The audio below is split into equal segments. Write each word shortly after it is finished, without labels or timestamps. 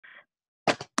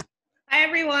Hi,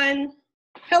 everyone.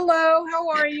 Hello, how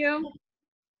are you?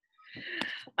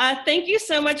 Thank you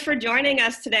so much for joining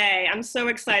us today. I'm so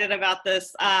excited about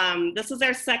this. This is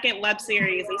our second web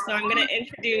series, and so I'm going to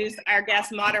introduce our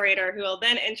guest moderator, who will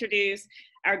then introduce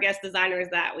our guest designers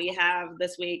that we have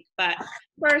this week. But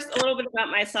first, a little bit about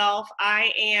myself.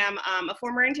 I am a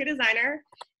former interior designer,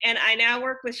 and I now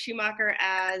work with Schumacher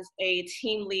as a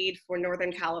team lead for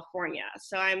Northern California.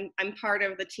 So I'm part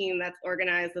of the team that's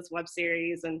organized this web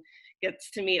series and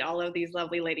gets to meet all of these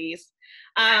lovely ladies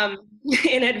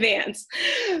in advance.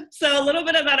 So a little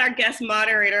bit about our guest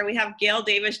moderator. We have Gail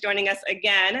Davis joining us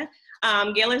again.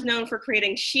 Gail is known for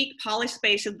creating chic, polished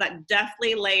spaces that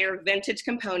deftly layer vintage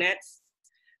components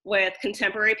with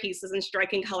contemporary pieces and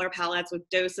striking color palettes with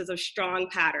doses of strong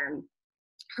pattern.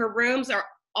 Her rooms are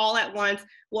all at once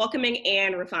welcoming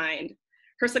and refined.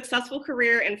 Her successful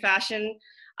career in fashion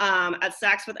at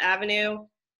Saks Fifth Avenue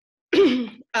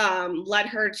led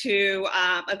her to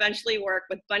eventually work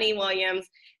with Bunny Williams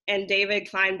and David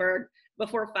Kleinberg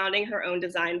before founding her own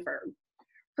design firm.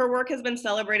 Her work has been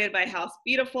celebrated by House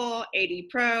Beautiful, AD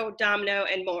Pro, Domino,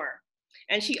 and more.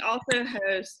 And she also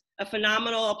hosts a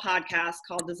phenomenal podcast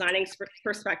called Designing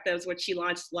Perspectives, which she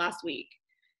launched last week.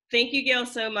 Thank you, Gail,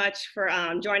 so much for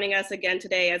joining us again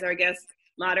today as our guest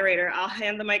moderator. I'll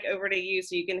hand the mic over to you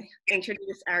so you can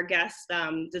introduce our guest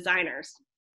designers.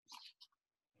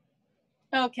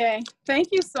 Okay, thank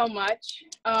you so much.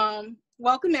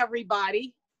 Welcome,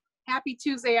 everybody. Happy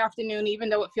Tuesday afternoon, even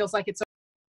though it feels like it's...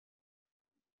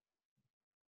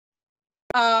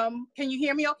 Can you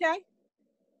hear me okay?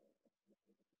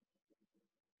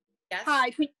 Yes.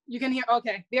 Hi, you can hear?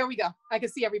 Okay, there we go. I can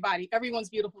see everybody, everyone's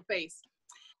beautiful face.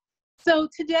 So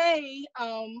today,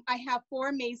 I have 4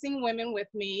 amazing women with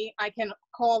me. I can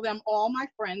call them all my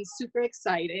friends, super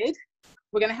excited.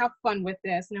 We're gonna have fun with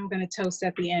this, and then we're gonna toast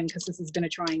at the end because this has been a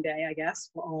trying day, I guess,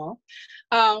 for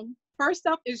all. First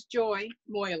up is Joy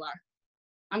Moyler.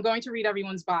 I'm going to read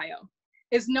everyone's bio.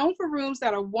 Is known for rooms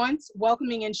that are once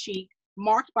welcoming and chic,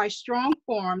 marked by strong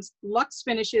forms, luxe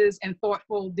finishes, and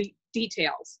thoughtful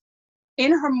details.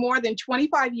 In her more than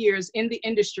 25 years in the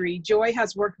industry, Joy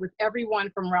has worked with everyone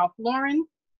from Ralph Lauren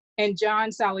and John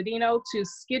Saladino to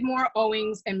Skidmore,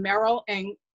 Owings, and Merrill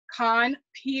and Con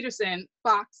Peterson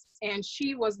Fox, and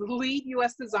she was the lead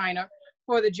US designer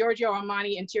for the Giorgio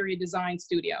Armani Interior Design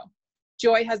Studio.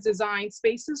 Joy has designed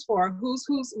spaces for a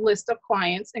who's list of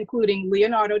clients, including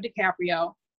Leonardo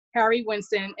DiCaprio, Harry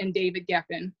Winston, and David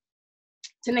Geffen,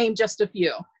 to name just a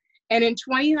few. And in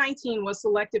 2019 was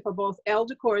selected for both Elle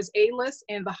Decor's A-list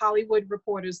and the Hollywood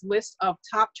Reporter's list of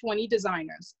top 20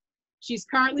 designers. She's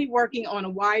currently working on a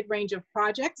wide range of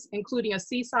projects, including a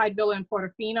seaside villa in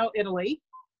Portofino, Italy,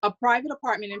 a private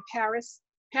apartment in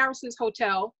Paris's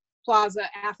Hotel Plaza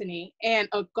Athénée, and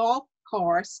a golf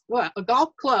course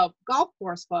club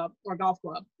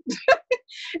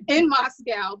in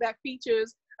Moscow that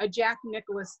features a Jack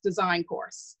Nicklaus design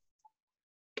course.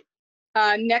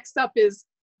 Next up is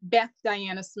Beth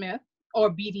Diana Smith,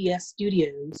 or BDS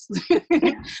Studios,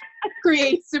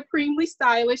 creates supremely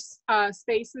stylish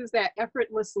spaces that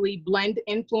effortlessly blend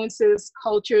influences,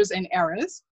 cultures, and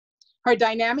eras. Her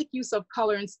dynamic use of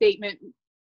color and statement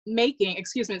making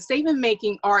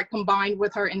art, combined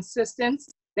with her insistence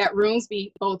that rooms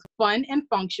be both fun and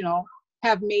functional,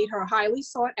 have made her highly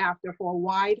sought after for a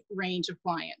wide range of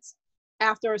clients.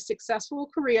 After a successful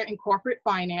career in corporate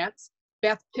finance,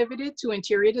 Beth pivoted to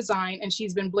interior design, and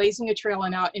she's been blazing a trail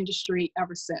in our industry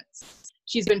ever since.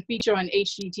 She's been featured on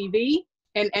HGTV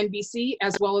and NBC,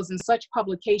 as well as in such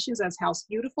publications as House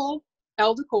Beautiful,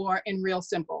 Elle Decor, and Real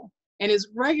Simple, and is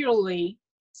regularly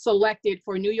selected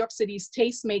for New York City's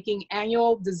taste-making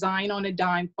annual Design on a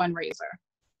Dime fundraiser,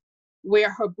 where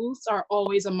her booths are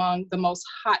always among the most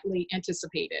hotly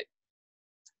anticipated.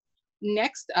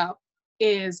 Next up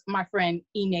is my friend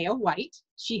Eneia White.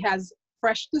 She has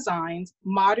fresh designs,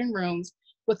 modern rooms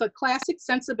with a classic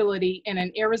sensibility and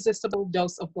an irresistible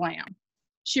dose of glam.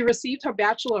 She received her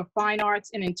Bachelor of Fine Arts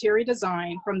in Interior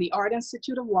Design from the Art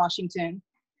Institute of Washington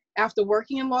after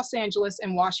working in Los Angeles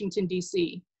and Washington,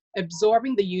 D.C.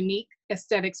 Absorbing the unique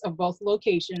aesthetics of both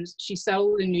locations, she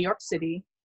settled in New York City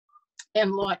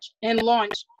and launched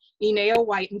Eneia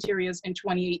White Interiors in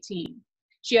 2018.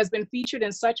 She has been featured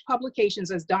in such publications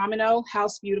as Domino,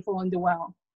 House Beautiful, and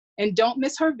Dwell. And don't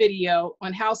miss her video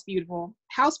on House Beautiful,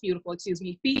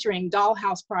 featuring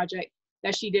Dollhouse Project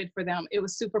that she did for them. It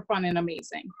was super fun and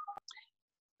amazing.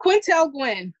 Quintel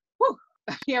Gwinn,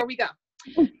 here we go.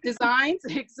 Designs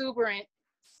exuberant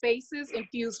spaces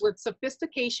infused with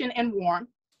sophistication and warmth.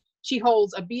 She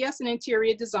holds a BS in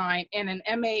interior design and an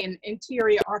MA in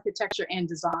interior architecture and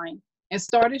design. and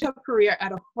started her career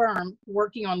at a firm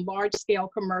working on large-scale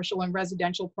commercial and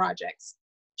residential projects.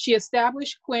 She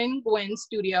established Quintel Gwinn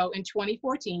Studio in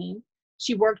 2014.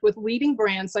 She worked with leading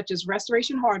brands such as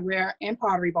Restoration Hardware and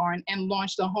Pottery Barn and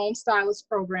launched a home stylist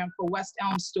program for West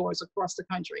Elm stores across the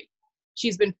country.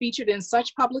 She's been featured in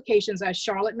such publications as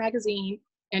Charlotte Magazine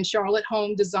and Charlotte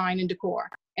Home Design and Decor,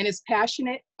 and is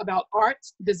passionate about art,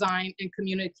 design, and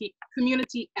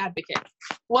community advocate.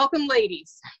 Welcome,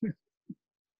 ladies.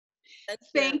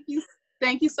 Thank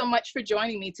you so much for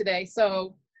joining me today.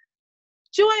 So,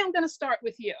 Joy, I'm going to start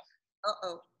with you.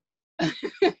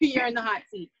 You're in the hot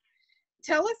seat.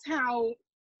 Tell us how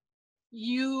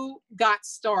you got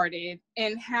started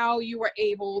and how you were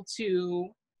able to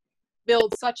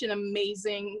build such an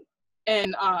amazing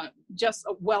and just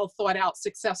a well thought out,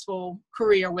 successful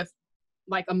career with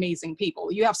like amazing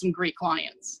people. You have some great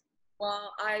clients.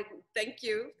 Well, I thank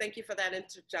you. Thank you for that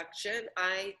introduction.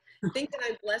 I think that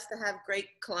I'm blessed to have great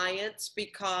clients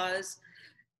because,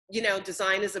 you know,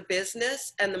 design is a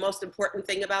business, and the most important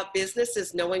thing about business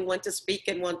is knowing when to speak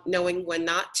and knowing when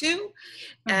not to.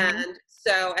 And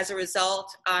so as a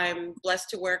result, I'm blessed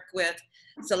to work with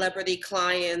celebrity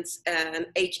clients and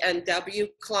HNW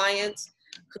clients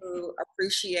who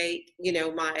appreciate, you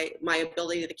know, my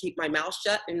ability to keep my mouth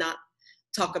shut and not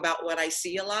talk about what I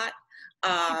see a lot.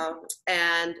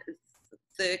 And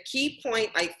the key point,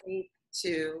 I think,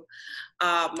 to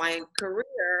my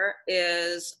career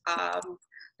is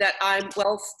that I'm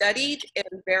well studied in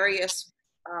various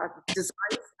design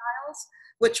styles,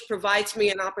 which provides me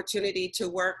an opportunity to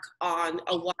work on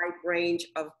a wide range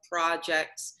of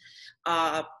projects,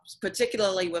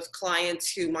 particularly with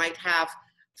clients who might have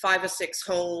 5 or 6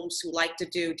 homes, who like to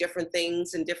do different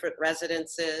things in different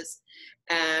residences.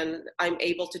 And I'm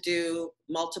able to do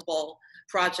multiple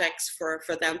projects for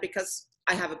them because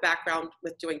I have a background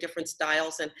with doing different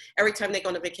styles, and every time they go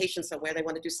on a vacation somewhere, they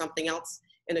want to do something else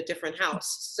in a different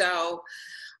house. So,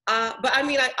 but I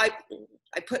mean,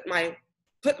 I put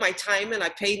my time in, I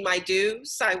paid my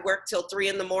dues. I worked till 3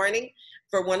 in the morning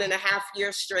for 1.5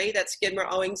 years straight at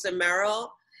Skidmore, Owings and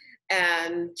Merrill,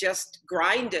 and just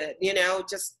grinded, you know,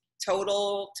 just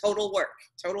total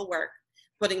work,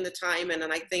 putting the time in.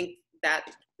 And I think that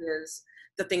is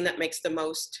the thing that makes the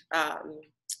most,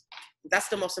 that's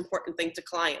the most important thing to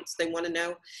clients. They want to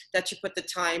know that you put the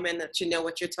time in, that you know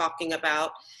what you're talking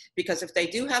about. Because if they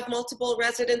do have multiple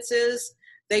residences,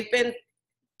 they've been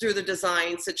through the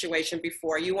design situation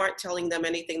before. You aren't telling them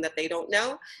anything that they don't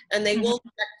know, and they will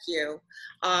check you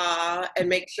and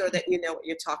make sure that you know what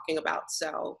you're talking about.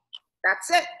 So that's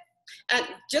it. And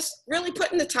just really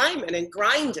putting the time in and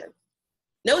grinding.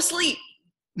 No sleep.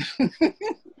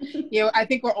 You know, I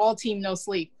think we're all team no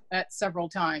sleep at several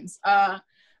times.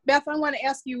 Beth, I want to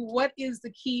ask you, what is the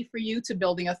key for you to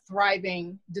building a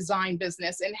thriving design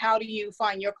business, and how do you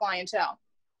find your clientele?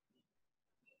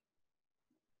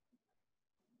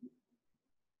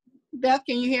 Beth,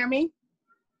 can you hear me?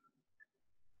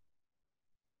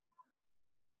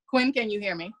 Quinn, can you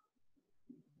hear me?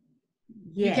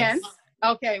 Yes. You can?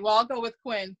 Okay, well, I'll go with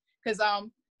Quinn, because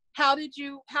how do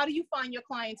you find your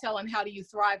clientele, and how do you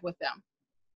thrive with them?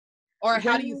 Or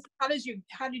how did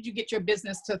you get your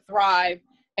business to thrive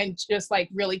and just like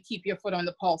really keep your foot on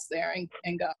the pulse there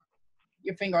and go,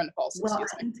 your finger on the pulse? Well, I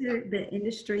entered the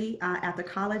industry after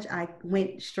college. I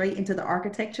went straight into the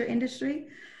architecture industry.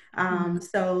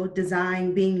 So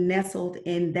design, being nestled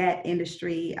in that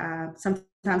industry,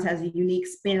 sometimes has a unique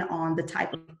spin on the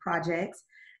type of projects.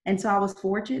 And so I was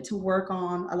fortunate to work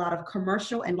on a lot of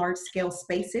commercial and large scale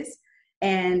spaces.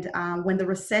 And when the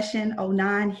recession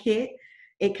 09 hit,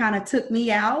 it kind of took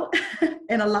me out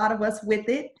and a lot of us with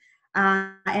it.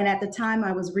 And at the time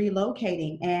I was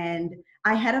relocating, and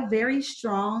I had a very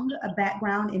strong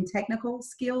background in technical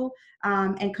skill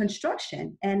and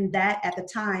construction. And that at the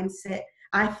time set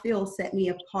me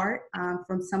apart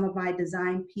from some of my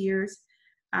design peers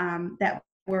that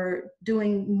were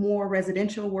doing more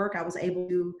residential work. I was able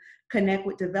to connect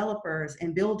with developers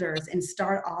and builders and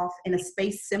start off in a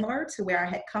space similar to where I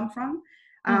had come from.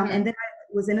 And then I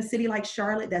was in a city like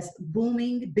Charlotte that's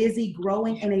booming, busy,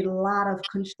 growing, and a lot of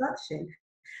construction.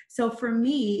 So for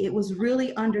me, it was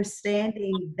really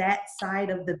understanding that side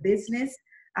of the business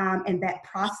and that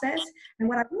process. And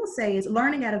what I will say is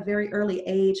learning at a very early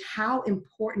age how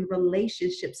important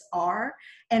relationships are,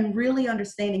 and really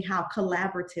understanding how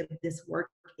collaborative this work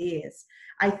is.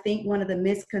 I think one of the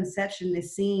misconceptions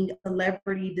is seeing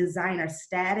celebrity designer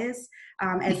status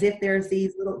as if there's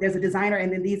a designer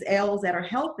and then these L's that are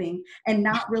helping, and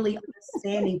not really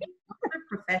understanding the other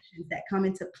professions that come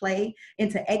into play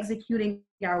into executing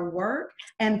our work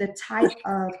and the type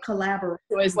of collaboration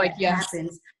that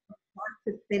happens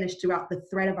to finish throughout the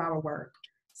thread of our work.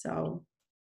 So.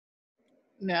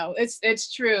 No,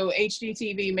 it's true.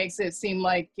 HGTV makes it seem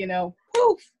like,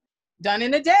 poof, done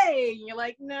in a day. And you're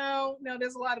like, no,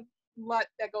 there's a lot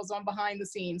that goes on behind the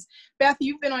scenes. Beth,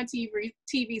 you've been on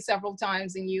TV several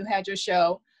times and you had your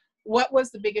show. What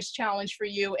was the biggest challenge for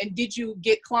you? And did you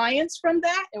get clients from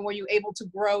that? And were you able to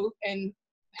grow and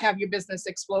have your business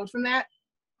explode from that?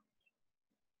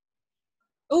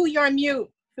 Oh, you're on mute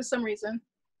for some reason.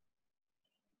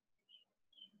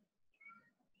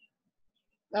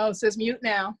 Oh, it says mute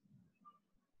now.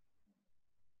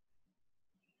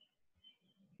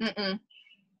 Mm-mm.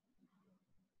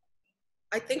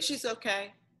 I think she's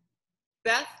okay.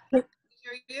 Beth, can I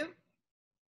hear you?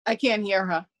 I can't hear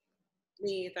her.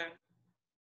 Me either.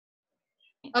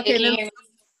 Okay, then,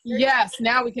 yes,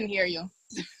 now we can hear you.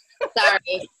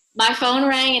 Sorry, my phone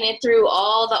rang and it threw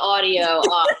all the audio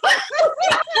off. I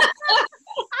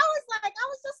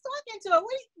was just talking to her.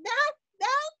 Wait, that?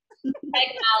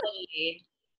 Technology.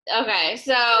 Okay,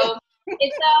 so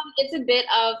it's a bit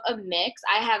of a mix.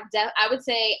 I would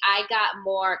say I got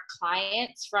more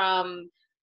clients from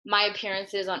my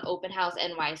appearances on Open House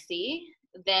NYC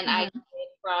than I did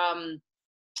from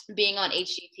being on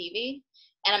HGTV.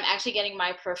 And I'm actually getting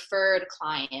my preferred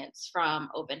clients from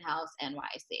Open House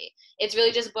NYC. It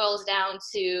really just boils down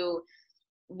to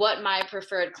what my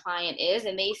preferred client is,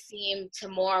 and they seem to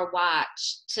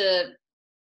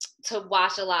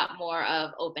watch a lot more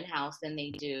of Open House than they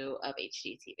do of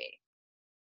HGTV.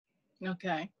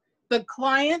 Okay. The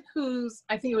client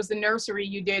I think it was the nursery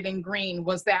you did in Green,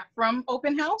 was that from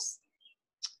Open House?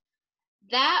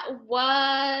 That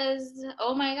was,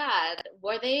 oh my God,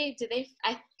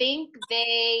 I think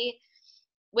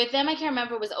with them, I can't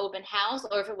remember if it was Open House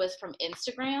or if it was from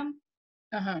Instagram.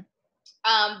 Uh-huh.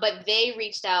 But they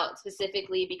reached out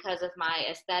specifically because of my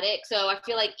aesthetic. So I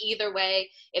feel like either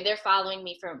way, if they're following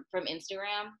me from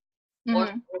Instagram or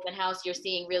from Open House, you're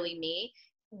seeing really me.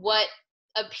 What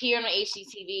appeared on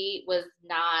HGTV was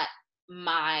not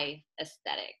my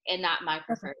aesthetic and not my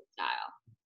preferred style.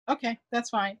 Okay, that's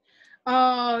fine.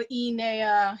 Oh,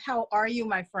 Eneia, how are you,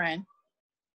 my friend?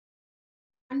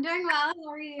 I'm doing well.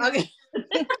 How are you? Okay.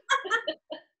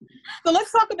 So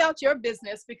let's talk about your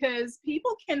business, because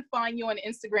people can find you on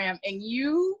Instagram and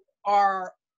you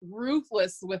are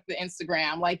ruthless with the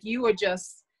Instagram. Like, you are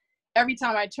just, every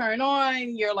time I turn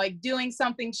on, you're like doing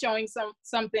something, showing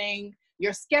something.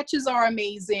 Your sketches are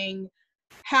amazing.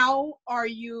 How are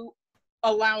you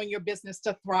allowing your business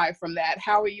to thrive from that?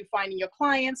 How are you finding your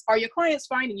clients? Are your clients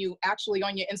finding you actually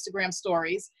on your Instagram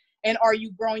stories? And are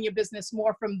you growing your business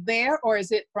more from there, or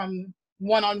is it from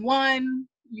one-on-one?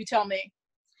 You tell me.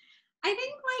 I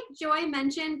think, like Joy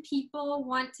mentioned, people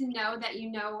want to know that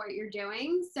you know what you're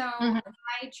doing. So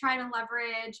I try to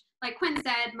leverage, like Quinn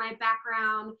said, my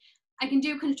background. I can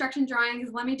do construction drawings.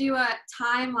 Let me do a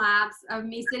time lapse of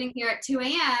me sitting here at 2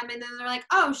 a.m. And then they're like,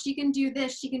 oh, she can do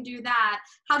this, she can do that.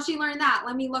 How'd she learn that?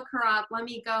 Let me look her up. Let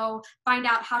me go find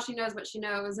out how she knows what she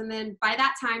knows. And then by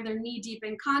that time, they're knee deep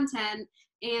in content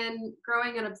and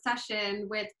growing an obsession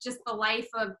with just the life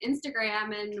of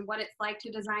Instagram and what it's like to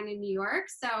design in New York.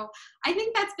 So I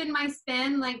think that's been my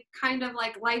spin, like kind of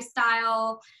like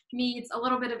lifestyle meets a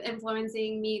little bit of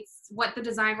influencing meets what the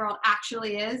design world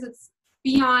actually is. It's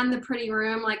beyond the pretty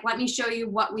room. Like, let me show you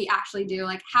what we actually do,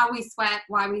 like how we sweat,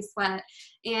 why we sweat,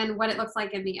 and what it looks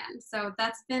like in the end. So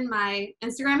that's been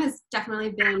Instagram has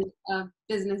definitely been a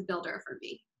business builder for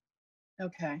me.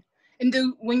 Okay.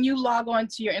 And when you log on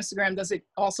to your Instagram, does it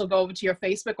also go over to your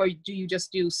Facebook, or do you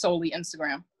just do solely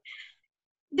Instagram?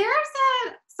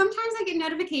 Sometimes I get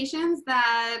notifications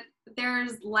that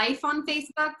there's life on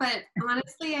Facebook, but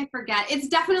honestly, I forget. It's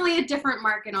definitely a different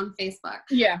market on Facebook.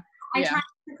 Yeah. I try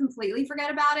to completely forget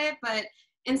about it, but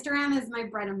Instagram is my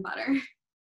bread and butter.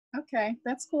 Okay,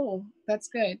 that's cool. That's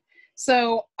good.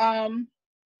 So,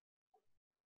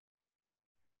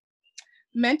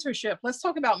 mentorship. Let's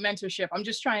talk about mentorship. I'm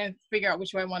just trying to figure out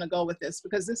which way I want to go with this,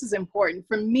 because this is important.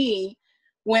 For me,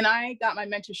 when I got my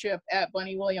mentorship at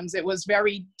Bunny Williams, it was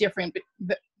very different.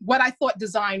 What I thought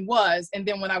design was, and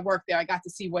then when I worked there, I got to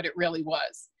see what it really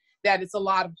was. That it's a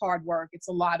lot of hard work. It's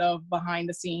a lot of behind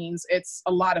the scenes. It's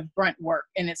a lot of grunt work.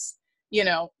 And it's,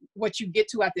 what you get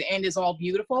to at the end is all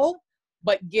beautiful,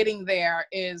 but getting there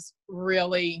is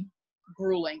really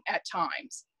grueling at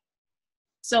times.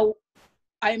 So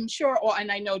I'm sure,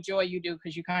 and I know, Joy, you do,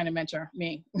 because you kind of mentor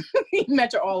me. You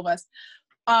mentor all of us.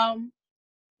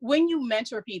 When you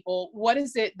mentor people, what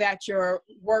is it that you're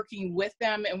working with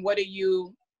them, and what are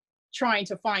you trying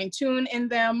to fine tune in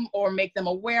them or make them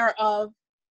aware of?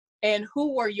 And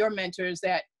who were your mentors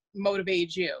that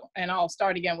motivated you? And I'll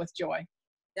start again with Joy.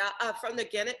 Yeah, from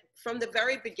the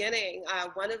very beginning,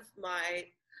 one of my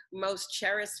most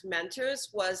cherished mentors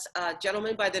was a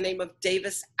gentleman by the name of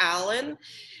Davis Allen.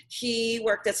 He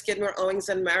worked at Skidmore, Owings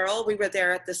and Merrill. We were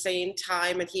there at the same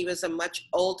time, and he was a much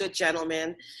older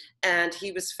gentleman, and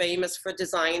he was famous for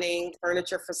designing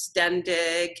furniture for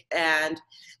Stendig, and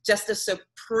just a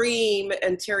supreme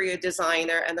interior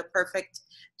designer and the perfect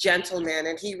gentleman.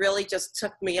 And he really just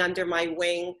took me under my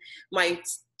wing my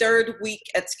third week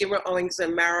at Skidmore, Owings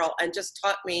and Merrill, and just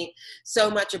taught me so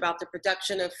much about the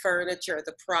production of furniture,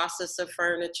 the process of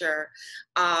furniture.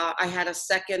 I had a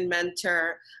second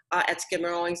mentor at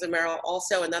Skidmore, Owings and Merrill,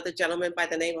 also another gentleman by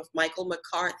the name of Michael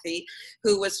McCarthy,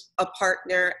 who was a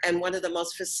partner and one of the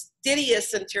most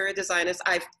fastidious interior designers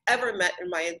I've ever met in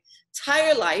my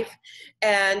entire life.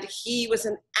 And he was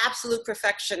an absolute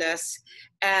perfectionist,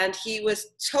 and he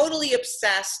was totally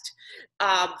obsessed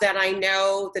that I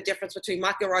know the difference between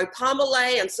McElroy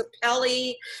Pomelet and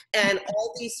Sapelli and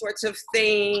all these sorts of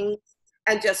things,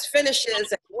 and just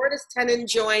finishes and mortise tenon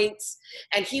joints.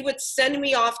 And he would send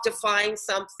me off to find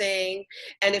something.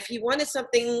 And if he wanted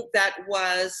something that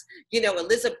was, you know,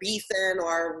 Elizabethan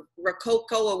or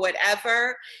Rococo or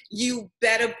whatever, you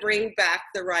better bring back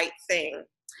the right thing.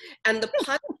 And the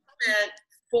punishment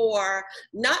for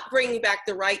not bringing back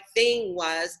the right thing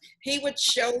was he would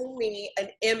show me an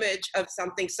image of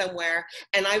something somewhere,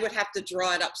 and I would have to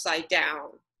draw it upside down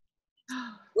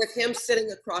with him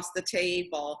sitting across the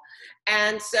table.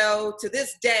 And so to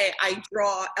this day, I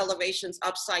draw elevations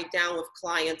upside down with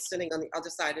clients sitting on the other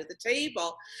side of the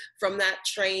table from that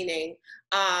training.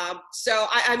 So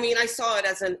I mean, I saw it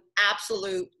as an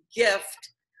absolute gift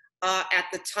at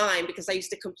the time, because I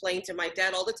used to complain to my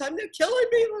dad all the time, they're killing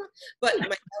me. But my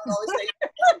dad always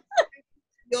said,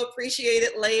 you'll appreciate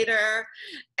it later.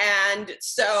 And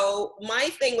so my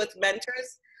thing with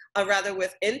mentors, rather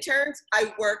with interns,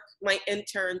 I work my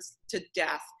interns to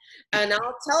death. And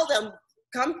I'll tell them,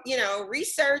 come, you know,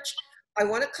 research. I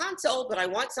want a console, but I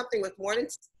want something with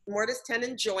mortise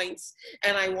tenon joints,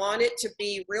 and I want it to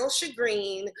be real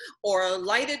shagreen or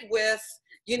lighted with,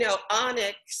 you know,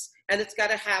 onyx, and it's got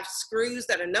to have screws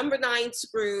that are number 9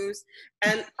 screws.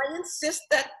 And I insist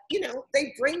that, you know,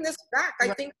 they bring this back. I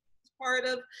think it's part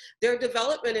of their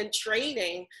development and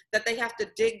training that they have to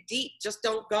dig deep. Just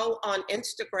don't go on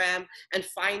Instagram and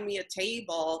find me a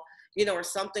table, you know, or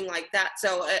something like that.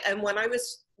 So, and when I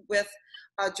was with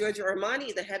Giorgio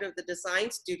Armani, the head of the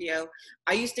design studio,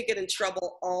 I used to get in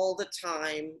trouble all the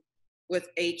time with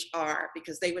HR,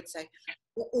 because they would say,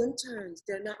 well, interns,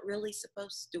 they're not really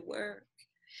supposed to work.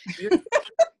 You're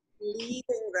leaving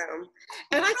them.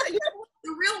 And I said, you know,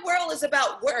 the real world is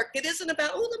about work. It isn't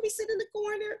about, oh, let me sit in the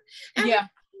corner and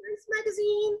nice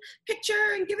magazine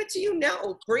picture and give it to you.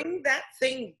 No, bring that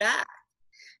thing back.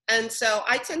 And so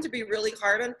I tend to be really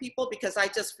hard on people, because I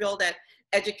just feel that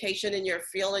education in your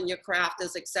field and your craft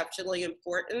is exceptionally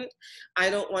important. I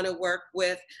don't want to work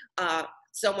with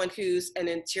someone who's an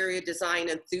interior design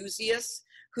enthusiast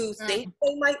who think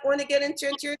they might want to get into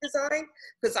interior design,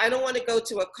 because I don't want to go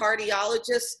to a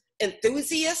cardiologist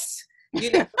enthusiast,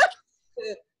 you know,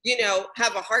 to, you know,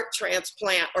 have a heart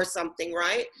transplant or something,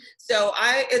 right? So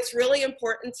it's really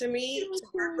important to me to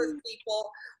work with people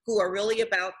who are really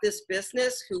about this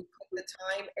business, who put the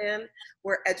time in,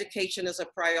 where education is a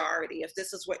priority. If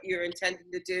this is what you're intending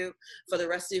to do for the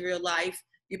rest of your life,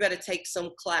 you better take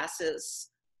some classes,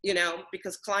 you know,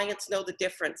 because clients know the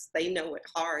difference. They know it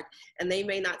hard, and they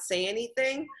may not say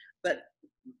anything, but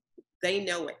they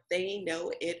know it. They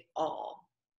know it all.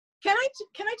 Can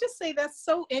I just say that's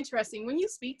so interesting when you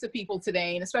speak to people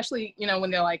today, and especially, you know, when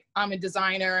they're like, I'm a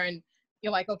designer, and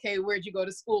you're like, okay, where'd you go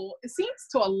to school? It seems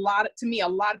to me, a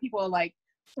lot of people are like,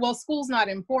 well, school's not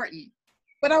important.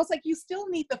 But I was like, you still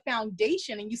need the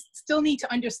foundation, and you still need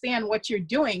to understand what you're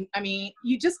doing. I mean,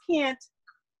 you just can't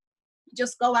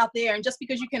just go out there, and just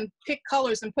because you can pick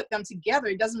colors and put them together,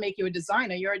 it doesn't make you a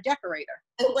designer. You're a decorator.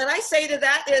 And what I say to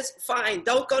that is, fine,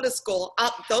 don't go to school.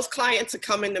 Those clients are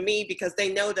coming to me because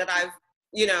they know that I've,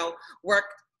 you know,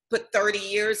 put 30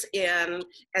 years in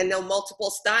and know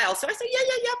multiple styles. So I say, yeah.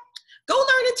 Go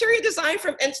learn interior design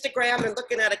from Instagram and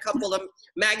looking at a couple of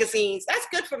magazines. That's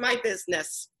good for my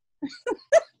business.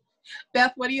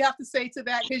 Beth, what do you have to say to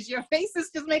that? Because your face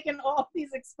is just making all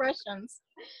these expressions.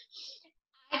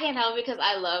 I can't help because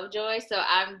I love Joy, so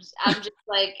I'm just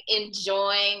like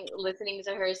enjoying listening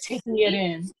to her taking it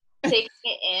in.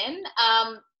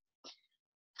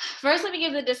 First, let me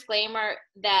give the disclaimer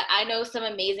that I know some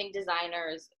amazing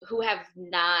designers who have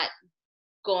not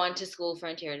gone to school for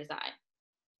interior design.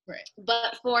 Right.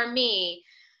 But for me,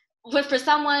 for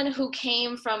someone who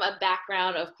came from a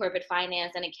background of corporate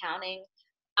finance and accounting,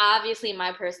 obviously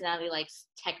my personality likes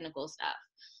technical stuff.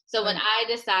 So when I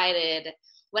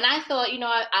thought, you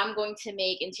know, I'm going to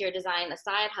make interior design a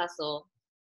side hustle,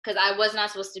 because I was not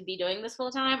supposed to be doing this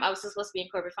full time. I was supposed to be in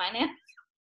corporate finance.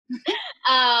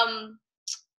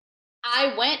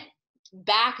 I went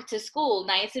back to school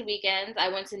nights and weekends. I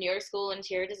went to New York School of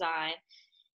Interior Design,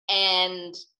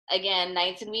 and again,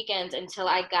 nights and weekends until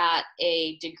I got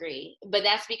a degree. But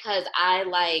that's because I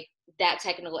like that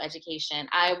technical education.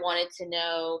 I wanted to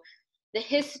know the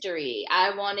history.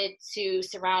 I wanted to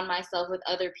surround myself with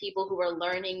other people who were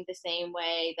learning the same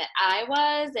way that I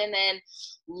was, and then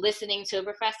listening to a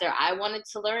professor. I wanted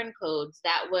to learn codes.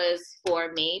 That was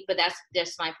for me, but that's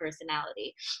just my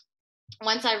personality.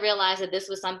 Once I realized that this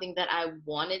was something that I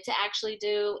wanted to actually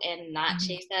do and not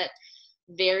chase that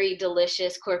very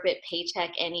delicious corporate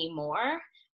paycheck anymore,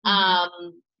 I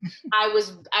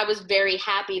was very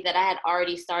happy that I had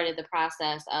already started the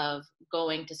process of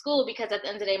going to school, because at the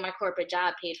end of the day, my corporate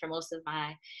job paid for most of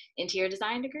my interior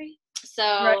design degree.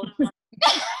 So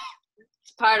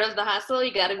it's part of the hustle.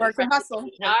 You got to work the hustle.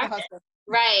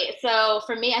 Right. So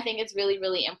for me, I think it's really,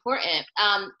 really important.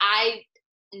 I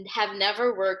have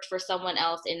never worked for someone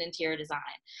else in interior design.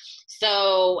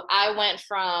 So I went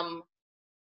from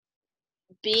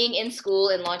being in school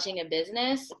and launching a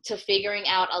business to figuring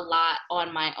out a lot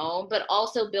on my own, but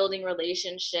also building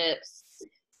relationships.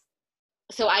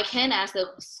 So I can ask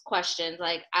those questions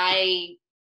like,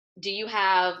 do you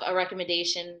have a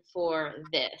recommendation for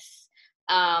this?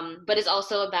 But it's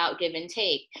also about give and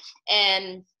take.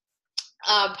 And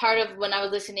part of when I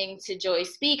was listening to Joy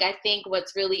speak, I think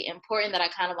what's really important that I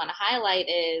kind of want to highlight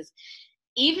is,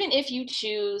 even if you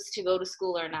choose to go to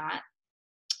school or not,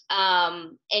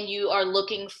 and you are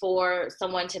looking for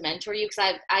someone to mentor you,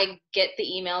 because I get the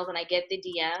emails and I get the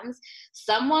DMs,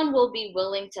 someone will be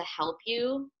willing to help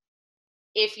you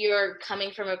if you're coming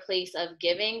from a place of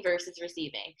giving versus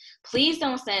receiving. Please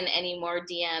don't send any more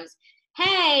DMs.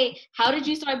 Hey, how did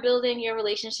you start building your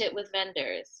relationship with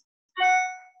vendors?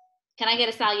 Can I get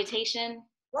a salutation?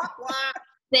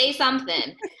 Say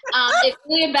something.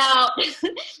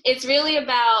 It's really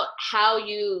about how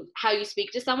you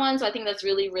speak to someone. So I think that's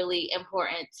really, really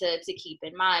important to keep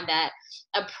in mind, that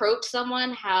approach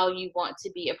someone how you want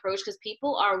to be approached, because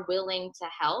people are willing to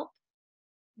help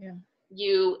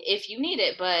you if you need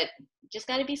it, but just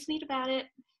got to be sweet about it.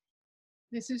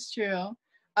 This is true.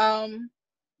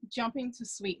 Jumping to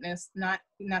sweetness, not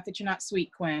that you're not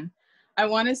sweet, Quinn. I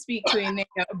want to speak to Eneia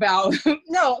about,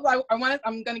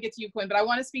 I'm going to get to you, Quinn, but I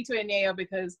want to speak to Eneia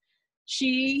because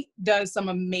she does some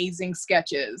amazing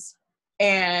sketches.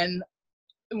 And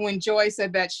when Joy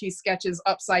said that she sketches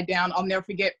upside down, I'll never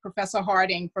forget Professor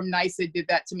Harding from NYSA did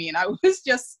that to me. And I was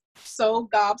just so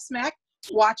gobsmacked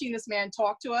watching this man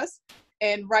talk to us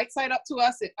and right side up to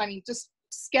us. Just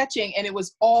sketching, and it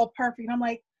was all perfect. I'm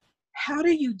like, how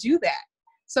do you do that?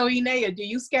 So Eneia, do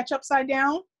you sketch upside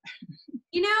down?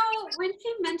 You know, when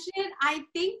she mentioned it, I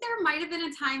think there might have been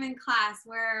a time in class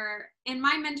where, and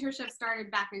my mentorship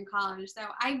started back in college, so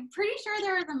I'm pretty sure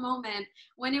there was a moment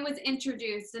when it was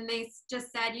introduced and they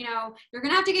just said, you know, you're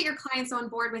gonna have to get your clients on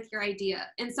board with your idea.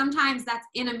 And sometimes that's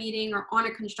in a meeting or on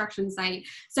a construction site.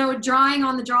 So drawing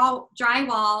on the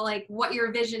drywall, like what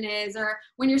your vision is, or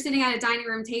when you're sitting at a dining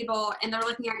room table and they're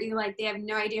looking at you like they have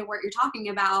no idea what you're talking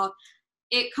about,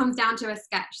 it comes down to a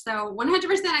sketch. So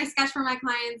 100% I sketch for my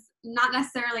clients, not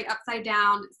necessarily upside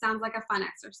down. Sounds like a fun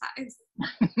exercise.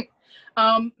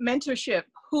 Mentorship.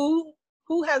 Who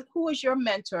is your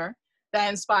mentor that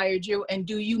inspired you, and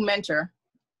do you mentor?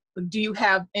 Do you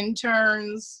have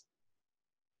interns?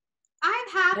 I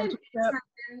have had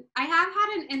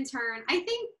an intern. I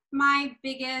think my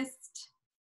biggest,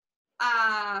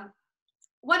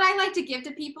 what I like to give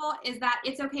to people is that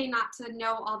it's okay not to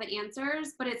know all the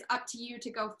answers, but it's up to you to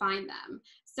go find them.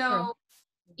 So,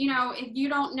 you know, if you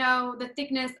don't know the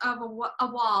thickness of a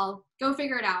wall, go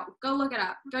figure it out. Go look it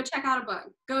up. Go check out a book.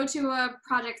 Go to a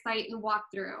project site and walk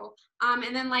through.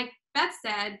 And then like Beth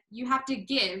said, you have to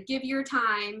give your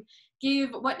time,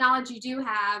 give what knowledge you do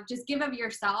have, just give of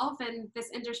yourself. And this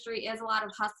industry is a lot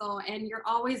of hustle and you're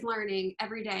always learning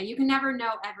every day. You can never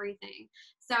know everything.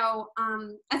 So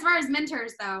as far as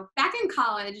mentors though, back in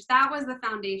college, that was the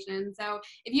foundation. So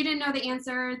if you didn't know the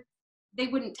answer, they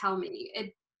wouldn't tell me.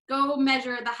 Go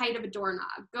measure the height of a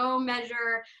doorknob. Go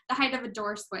measure the height of a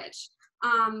door switch.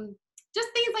 Just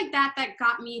things like that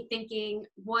got me thinking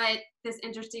what this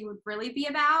industry would really be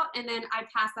about. And then I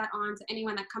pass that on to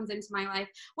anyone that comes into my life,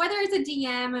 whether it's a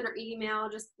DM or email,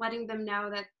 just letting them know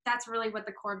that that's really what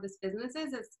the core of this business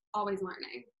is. It's always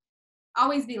learning.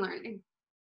 Always be learning.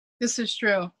 This is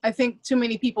true. I think too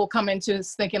many people come into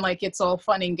this thinking like it's all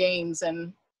fun and games,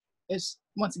 and it's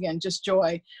once again, just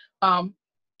Joy.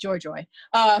 Joy.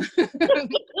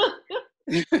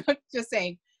 Just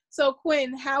saying. So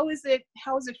Quinn, how is it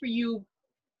for you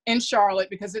in Charlotte,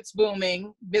 because it's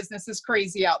booming, business is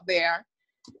crazy out there?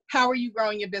 How are you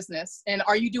growing your business? And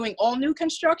are you doing all new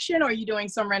construction, or are you doing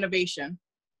some renovation?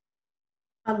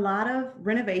 A lot of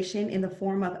renovation in the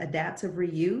form of adaptive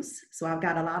reuse. So I've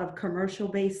got a lot of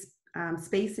commercial-based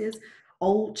spaces,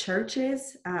 old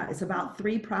churches. It's about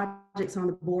 3 projects on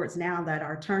the boards now that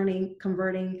are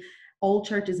converting old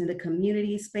churches into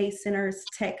community space centers,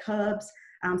 tech hubs.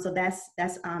 So that's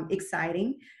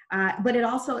exciting. But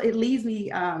it leads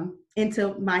me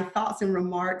into my thoughts and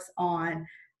remarks on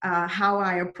how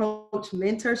I approach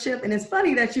mentorship. And it's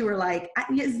funny that you were like,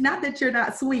 it's not that you're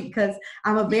not sweet, because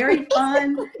I'm a very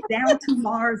fun, down to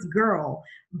Mars girl.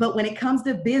 But when it comes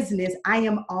to business, I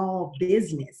am all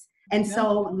business. And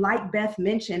so, like Beth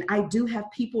mentioned, I do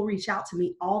have people reach out to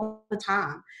me all the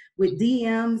time with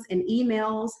DMs and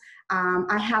emails.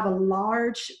 I have a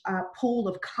large pool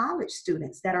of college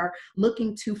students that are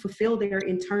looking to fulfill their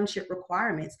internship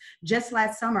requirements. Just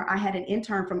last summer, I had an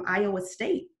intern from Iowa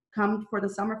State come for the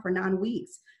summer for 9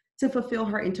 weeks to fulfill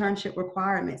her internship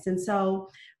requirements. And so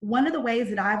one of the ways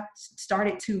that I've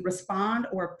started to respond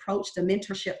or approach the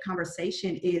mentorship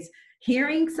conversation is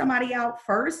hearing somebody out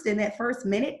first in that first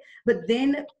minute, but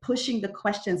then pushing the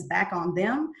questions back on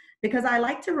them. Because I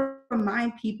like to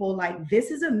remind people, like, this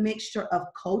is a mixture of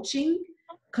coaching,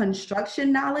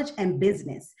 construction knowledge, and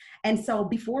business. And so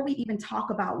before we even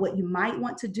talk about what you might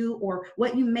want to do or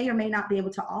what you may or may not be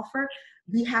able to offer,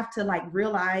 we have to like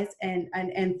realize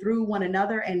and through one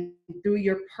another and through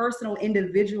your personal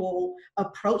individual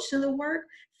approach to the work,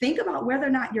 think about whether or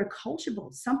not you're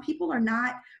coachable. Some people are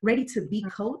not ready to be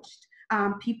coached.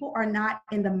 People are not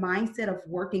in the mindset of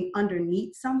working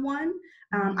underneath someone.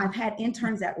 I've had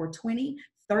interns that were 20,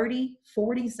 30,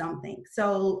 40 something.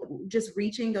 So just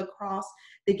reaching across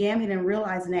the gamut and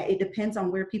realizing that it depends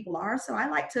on where people are. So I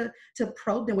like to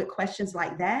probe them with questions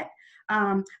like that.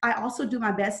 I also do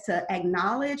my best to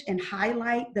acknowledge and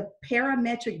highlight the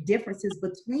parametric differences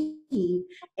between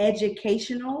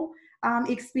educational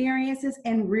experiences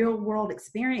and real world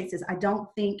experiences. I don't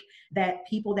think that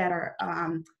people that are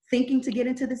thinking to get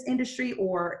into this industry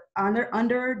or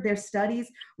under their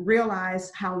studies realize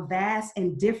how vast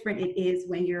and different it is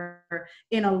when you're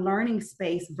in a learning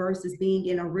space versus being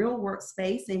in a real work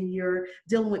space and you're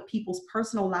dealing with people's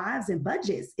personal lives and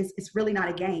budgets. It's really not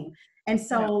a game. And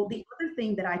so the other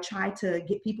thing that I try to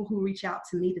get people who reach out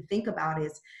to me to think about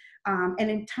is an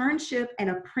internship and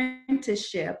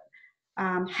apprenticeship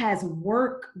has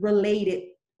work-related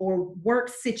or work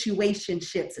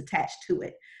situationships attached to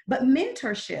it. But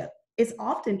mentorship is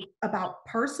often about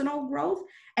personal growth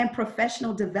and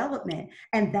professional development.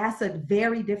 And that's a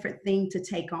very different thing to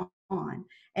take on.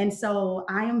 And so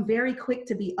I am very quick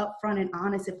to be upfront and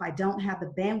honest. If I don't have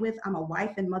the bandwidth, I'm a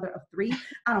wife and mother of 3.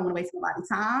 I don't want to waste nobody's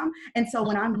time. And so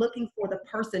when I'm looking for the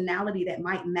personality that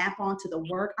might map onto the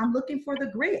work, I'm looking for the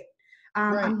grit.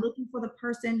 I'm looking for the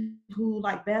person who,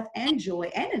 like Beth and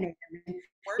Joy and Eneia,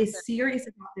 is serious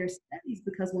about their studies,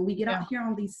 because when we get out here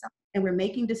on these sites and we're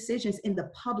making decisions in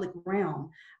the public realm,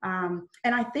 and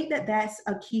I think that that's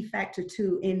a key factor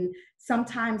too. In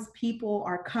sometimes people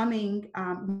are coming,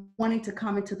 wanting to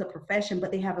come into the profession,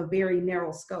 but they have a very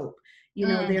narrow scope. You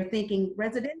know, they're thinking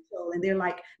residential and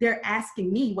they're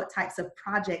asking me what types of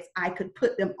projects I could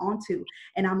put them onto.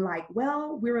 And I'm like,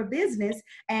 well, we're a business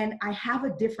and I have a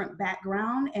different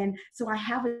background. And so I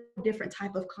have a different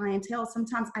type of clientele.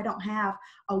 Sometimes I don't have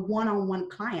a one-on-one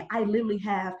client. I literally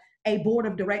have a board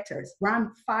of directors where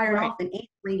I'm fired off and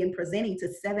answering and presenting to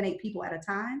 7, 8 people at a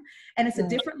time. And it's a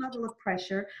different level of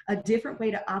pressure, a different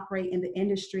way to operate in the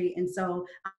industry. And so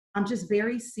I'm just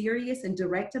very serious and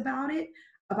direct about it,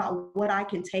 about what I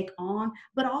can take on.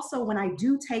 But also when I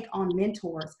do take on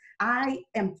mentors, I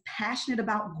am passionate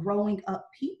about growing up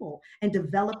people and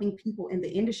developing people in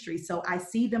the industry. So I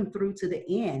see them through to the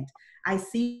end. I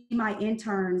see my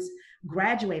interns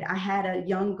graduate. I had a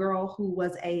young girl who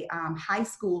was a high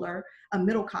schooler, a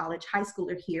middle college high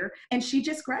schooler here, and she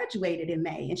just graduated in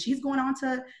May, and she's going on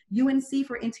to UNC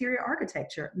for interior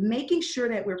architecture, making sure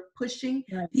that we're pushing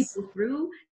people through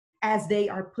as they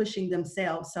are pushing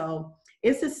themselves. So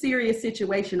it's a serious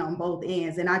situation on both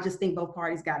ends, and I just think both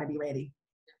parties got to be ready.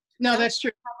 No, that's true.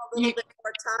 A little bit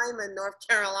more time in North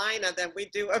Carolina than we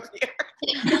do up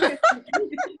here.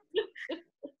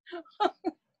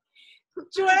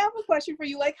 Joy, I have a question for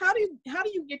you. Like, how do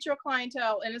you get your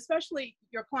clientele, and especially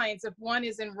your clients, if one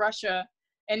is in Russia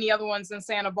and the other one's in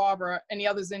Santa Barbara and the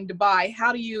other's in Dubai?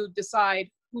 How do you decide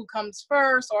who comes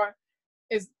first, or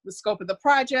is the scope of the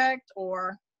project,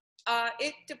 or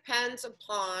It depends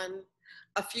upon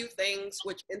a few things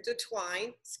which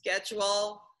intertwine: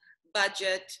 schedule,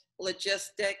 budget,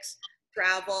 logistics,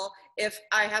 travel. If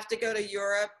I have to go to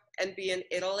Europe and be in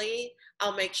Italy,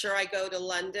 I'll make sure I go to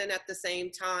London at the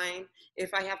same time.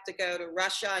 If I have to go to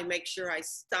Russia, I make sure I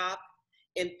stop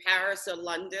in Paris or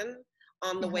London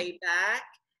on the way back.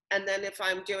 And then if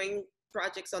I'm doing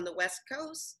projects on the West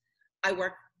Coast, I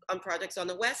work on projects on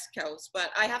the West Coast.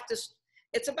 But I have to,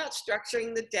 it's about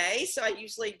structuring the day. So I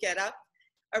usually get up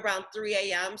around 3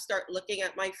 a.m., start looking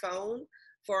at my phone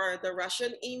for the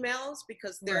Russian emails,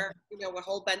 because they're, you know, a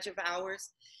whole bunch of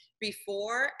hours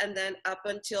before, and then up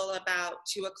until about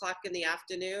 2 o'clock in the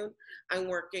afternoon, I'm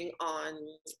working on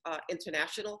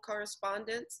international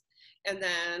correspondence. And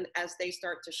then as they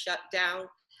start to shut down,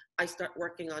 I start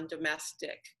working on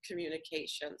domestic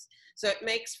communications. So it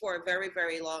makes for a very,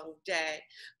 very long day.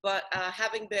 But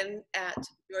having been at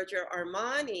Giorgio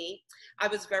Armani, I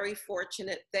was very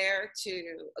fortunate there to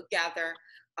gather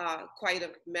quite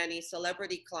many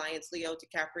celebrity clients, Leo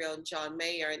DiCaprio and John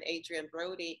Mayer and Adrian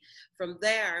Brody, from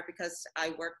there, because I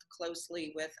worked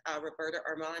closely with Roberta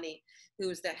Armani, who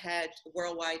is the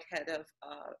worldwide head of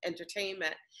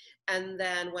entertainment. And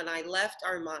then when I left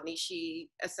Armani, she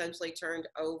essentially turned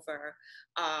over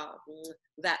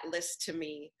that list to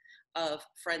me of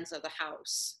friends of the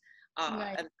house. Nice.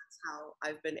 And that's how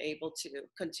I've been able to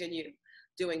continue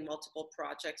doing multiple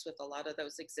projects with a lot of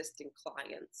those existing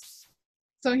clients.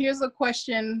 So here's a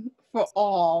question for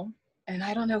all, and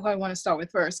I don't know who I want to start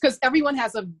with first, because everyone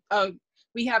has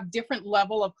we have different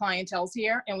level of clientele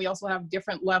here, and we also have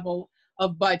different level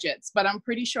of budgets, but I'm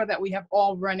pretty sure that we have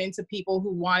all run into people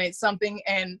who wanted something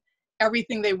and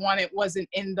everything they wanted wasn't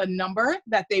in the number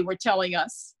that they were telling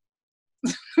us.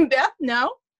 Beth,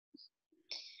 no?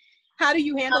 How do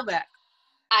you handle that?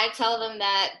 I tell them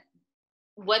that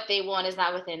what they want is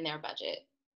not within their budget.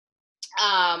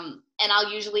 And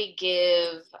I'll usually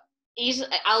give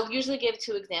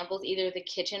 2 examples, either the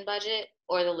kitchen budget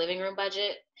or the living room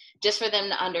budget, just for them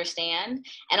to understand.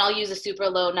 And I'll use a super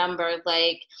low number,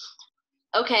 like,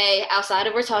 okay, outside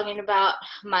of we're talking about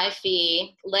my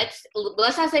fee, let's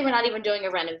not say we're not even doing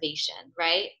a renovation,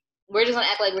 right? We're just gonna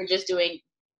act like we're just doing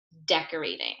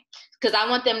decorating, because I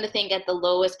want them to think at the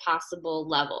lowest possible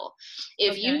level.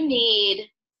 If you need,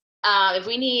 if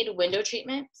we need window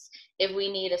treatments, if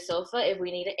we need a sofa, if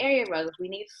we need an area rug, if we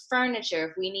need furniture,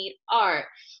 if we need art,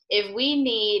 if we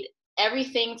need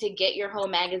everything to get your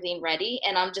home magazine ready,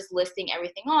 and I'm just listing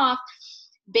everything off,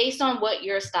 based on what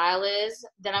your style is,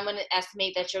 then I'm going to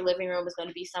estimate that your living room is going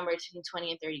to be somewhere between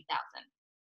 20 and 30,000.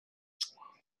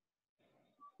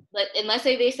 But unless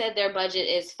they said their budget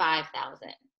is 5,000,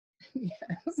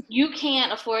 you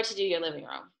can't afford to do your living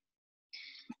room.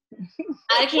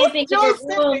 I can't think of a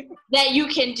room that you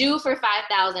can do for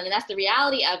 5,000, and that's the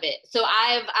reality of it. So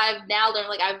I've now learned,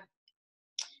 like, I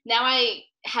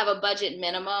have a budget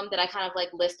minimum that I kind of like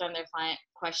list on their client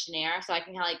questionnaire, so I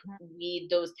can kind of like weed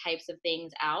those types of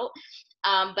things out.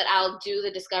 But I'll do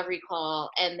the discovery call,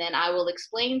 and then I will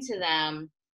explain to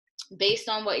them, based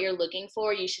on what you're looking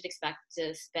for, you should expect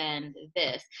to spend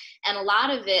this. And a lot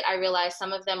of it, I realize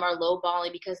some of them are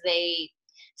lowballing because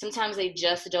sometimes they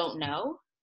just don't know.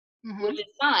 Which is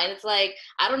fine. It's like,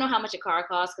 I don't know how much a car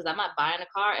costs because I'm not buying a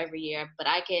car every year, but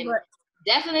I can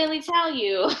definitely tell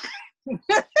you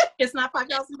it's not $5,000.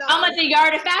 How much a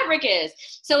yard of fabric is.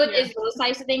 So it's those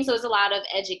types of things. So it's a lot of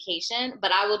education,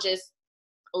 but I will just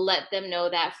let them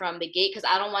know that from the gate, because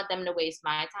I don't want them to waste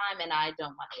my time and I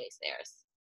don't want to waste theirs.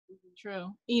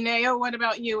 True. Eneia, what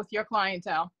about you with your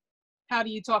clientele? How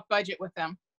do you talk budget with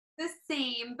them? The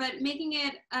same, but making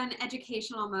it an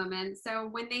educational moment. So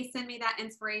when they send me that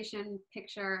inspiration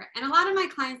picture, and a lot of my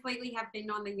clients lately have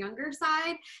been on the younger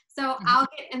side, so I'll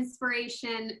get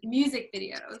inspiration music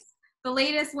videos. The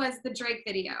latest was the Drake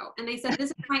video, and they said, this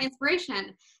is my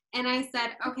inspiration. And I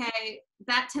said, okay,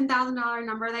 that $10,000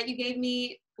 number that you gave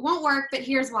me won't work, but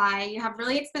here's why. You have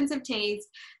really expensive taste.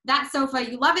 That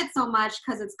sofa, you love it so much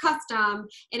because it's custom,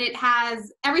 and it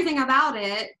has everything about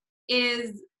it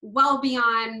is well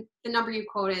beyond the number you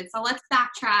quoted. So let's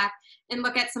backtrack and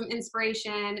look at some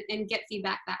inspiration and get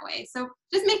feedback that way. So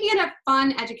just making it a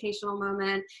fun educational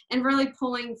moment and really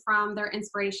pulling from their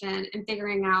inspiration and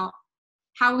figuring out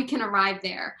how we can arrive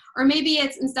there. Or maybe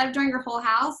it's, instead of doing your whole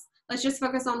house, let's just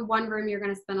focus on one room you're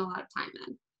going to spend a lot of time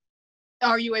in.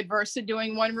 Are you adverse to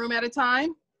doing one room at a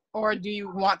time? Or do you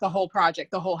want the whole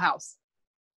project, the whole house?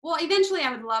 Well, eventually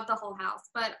I would love the whole house,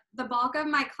 but the bulk of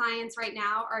my clients right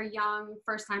now are young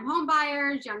first-time home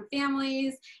buyers, young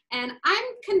families, and I'm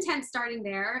content starting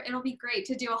there. It'll be great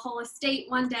to do a whole estate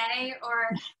one day or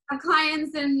have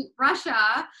clients in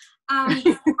Russia. I'm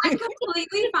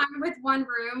completely fine with one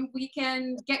room. We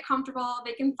can get comfortable.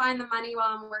 They can find the money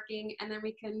while I'm working, and then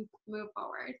we can move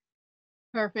forward.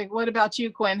 Perfect. What about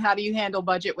you, Quinn? How do you handle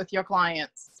budget with your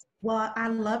clients? Well, I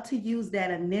love to use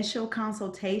that initial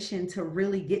consultation to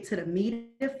really get to the meat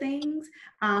of things.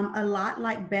 A lot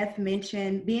like Beth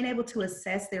mentioned, being able to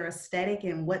assess their aesthetic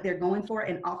and what they're going for,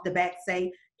 and off the bat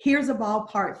say, here's a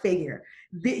ballpark figure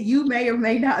that you may or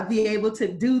may not be able to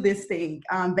do this thing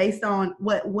based on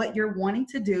what you're wanting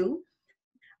to do.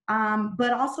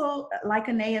 But also, like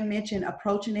Eneia mentioned,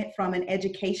 approaching it from an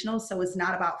educational, so it's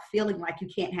not about feeling like you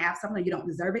can't have something or you don't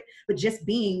deserve it, but just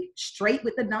being straight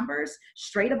with the numbers,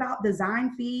 straight about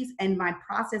design fees and my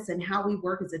process and how we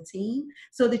work as a team,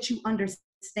 so that you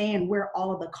understand where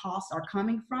all of the costs are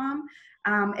coming from,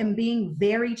 and being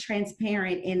very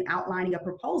transparent in outlining a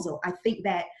proposal. I think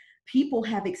that people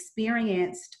have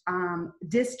experienced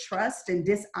distrust and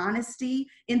dishonesty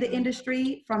in the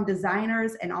industry from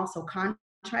designers and also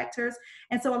contractors.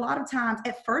 And so a lot of times,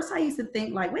 at first I used to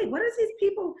think like, wait, what is these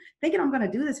people thinking I'm going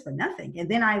to do this for nothing? And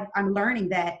then I'm learning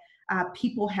that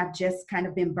people have just kind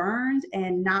of been burned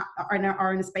and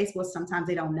are in a space where sometimes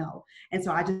they don't know. And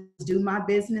so I just do my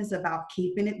business about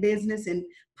keeping it business and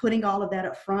putting all of that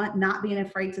up front, not being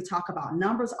afraid to talk about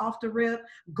numbers off the rip,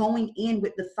 going in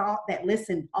with the thought that,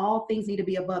 listen, all things need to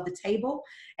be above the table.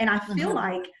 And I feel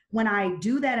like when I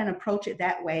do that and approach it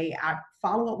that way, I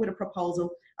follow up with a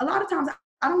proposal. A lot of times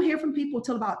I don't hear from people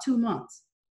till about 2 months,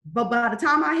 but by the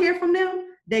time I hear from them,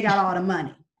 they got all the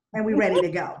money and we're ready to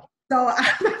go. So I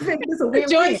think it's a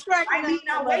win-win. I need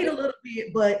not wait a little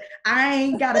bit, but I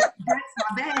ain't got to box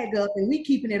my bag up and we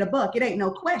keeping it a buck. It ain't no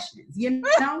questions, you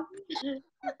know?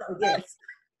 So yes.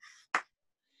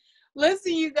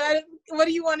 Listen, you guys, what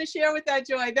do you want to share with that,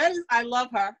 Joy? I love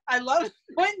her. I love it.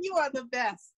 When you are the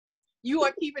best. You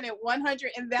are keeping it 100,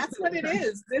 and that's what it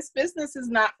is. This business is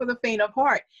not for the faint of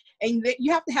heart. And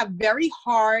you have to have very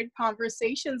hard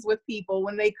conversations with people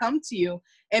when they come to you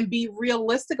and be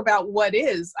realistic about what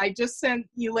is. I just sent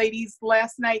you ladies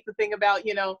last night the thing about,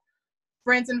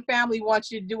 friends and family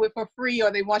want you to do it for free, or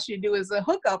they want you to do it as a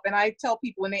hookup. And I tell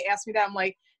people when they ask me that, I'm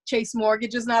like, Chase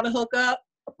Mortgage is not a hookup.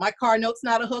 My car note's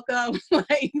not a hookup.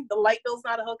 Like the light bill's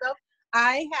not a hookup.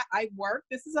 I work.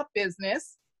 This is a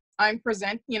business. I'm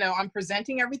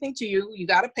presenting everything to you. You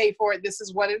got to pay for it. This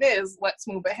is what it is. Let's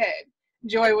move ahead.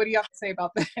 Joy, what do you have to say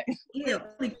about that? Yeah,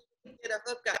 get a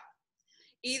hookup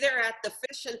either at the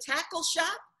fish and tackle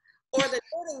shop or the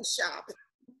knitting shop.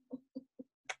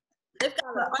 But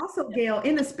also, Gail,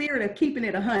 in the spirit of keeping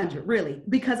it 100, really,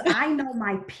 because I know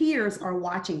my peers are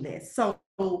watching this. So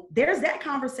there's that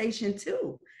conversation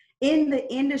too. In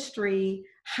the industry,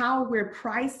 how we're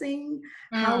pricing,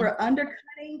 how we're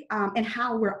undercutting, and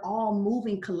how we're all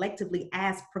moving collectively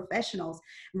as professionals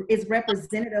is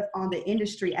representative on the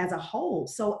industry as a whole.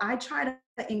 So I try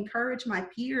to encourage my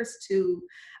peers to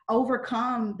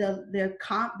overcome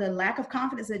the lack of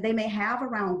confidence that they may have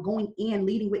around going in,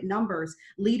 leading with numbers,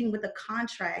 leading with a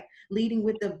contract, leading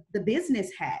with the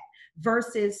business hat,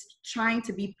 versus trying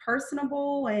to be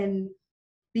personable and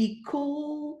be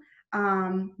cool,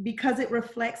 because it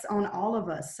reflects on all of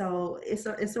us. So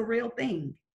it's a real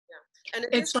thing. Yeah. And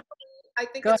I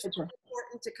think it's really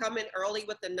important to come in early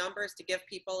with the numbers to give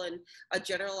people a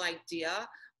general idea.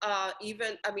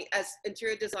 As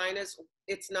interior designers,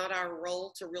 it's not our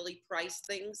role to really price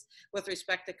things with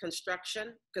respect to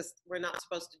construction, because we're not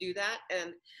supposed to do that.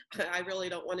 And I really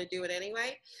don't want to do it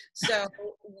anyway. So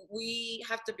we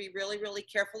have to be really, really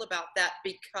careful about that,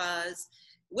 because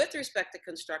with respect to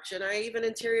construction, or even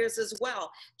interiors as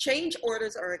well, change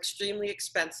orders are extremely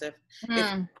expensive. If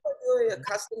you're doing a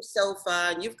custom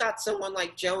sofa and you've got someone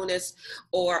like Jonas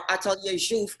or Atelier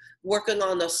Jouf working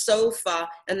on a sofa,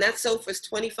 and that sofa is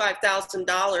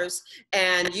 $25,000,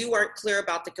 and you weren't clear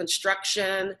about the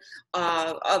construction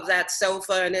of that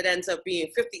sofa, and it ends up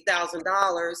being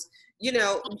 $50,000,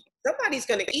 somebody's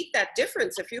going to eat that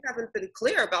difference if you haven't been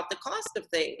clear about the cost of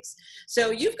things. So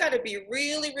you've got to be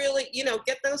really, really,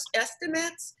 get those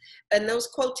estimates and those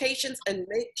quotations and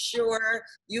make sure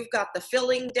you've got the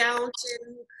filling down to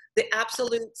the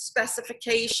absolute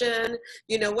specification,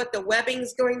 what the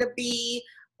webbing's going to be,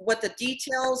 what the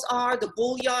details are, the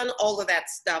bullion, all of that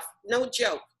stuff. No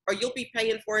joke, or you'll be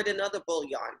paying for it in other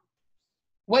bullion.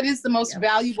 What is the most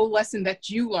valuable lesson that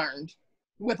you learned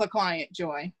with a client,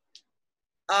 Joy?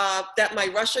 That my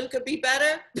Russian could be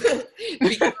better,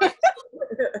 because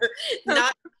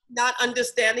not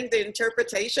understanding the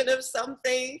interpretation of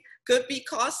something could be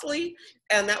costly,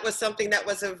 and that was something that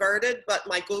was averted, but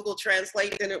my Google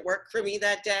Translate didn't work for me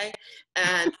that day,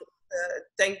 and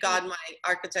thank God my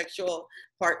architectural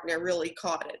partner really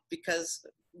caught it, because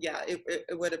yeah,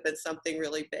 it would have been something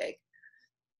really big.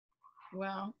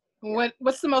 Well,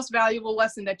 what's the most valuable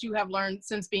lesson that you have learned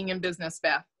since being in business,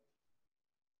 Beth?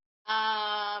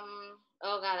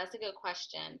 Oh God, that's a good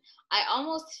question. I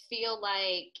almost feel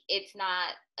like it's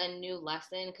not a new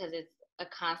lesson because it's a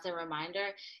constant reminder,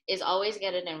 is always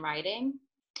get it in writing,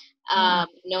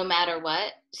 no matter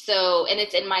what. So, and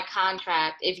it's in my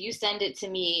contract. If you send it to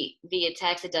me via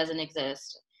text, it doesn't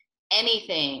exist.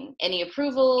 Anything, any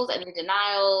approvals, any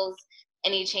denials,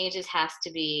 any changes has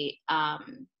to be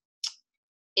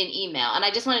in email. And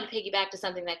I just wanted to piggyback to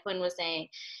something that Quinn was saying,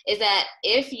 is that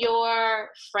if your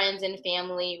friends and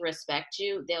family respect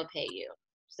you, they'll pay you.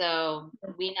 So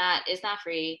it's not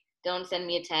free. Don't send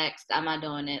me a text. I'm not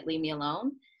doing it. Leave me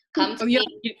alone. Come to me.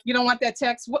 You don't want that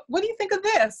text. What do you think of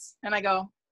this? And I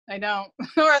go, I don't.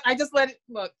 Or I just let it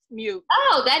mute.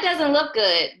 Oh, that doesn't look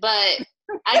good. But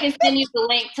I can send you the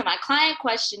link to my client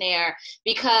questionnaire,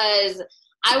 because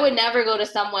I would never go to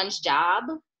someone's job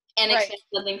and expect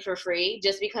something for free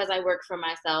just because I work for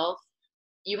myself.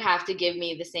 You have to give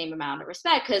me the same amount of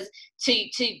respect, because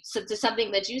to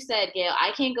something that you said, Gail,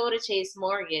 I can't go to Chase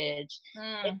Mortgage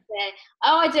and say,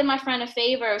 oh, I did my friend a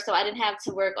favor, so I didn't have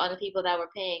to work on the people that were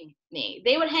paying me.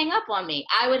 They would hang up on me.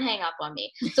 I would hang up on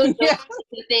me. So those are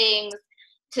the things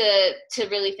to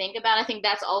really think about. I think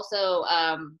that's also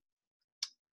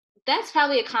that's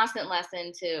probably a constant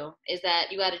lesson too, is that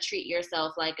you got to treat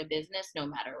yourself like a business no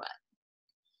matter what.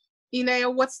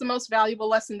 Eneia, what's the most valuable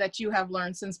lesson that you have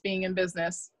learned since being in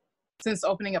business, since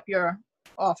opening up your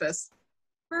office?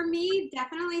 For me,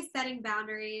 definitely setting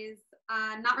boundaries,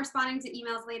 not responding to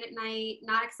emails late at night,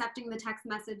 not accepting the text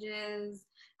messages,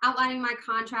 outlining my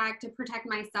contract to protect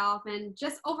myself, and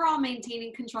just overall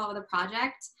maintaining control of the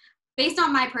project. Based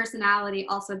on my personality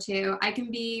also too. I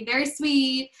can be very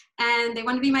sweet and they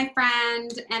want to be my friend,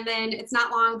 and then it's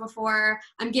not long before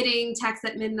I'm getting texts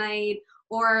at midnight,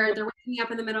 or they're waking me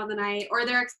up in the middle of the night, or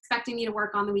they're expecting me to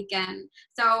work on the weekend.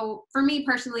 So for me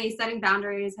personally, setting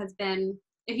boundaries has been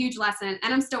a huge lesson,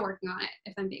 and I'm still working on it,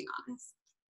 if I'm being honest.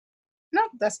 No,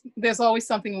 there's always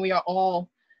something we are all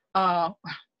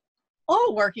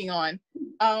working on.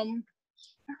 All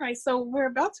right, so we're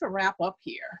about to wrap up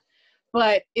here,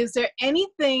 but is there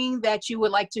anything that you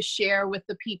would like to share with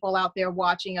the people out there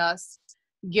watching us?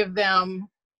 Give them,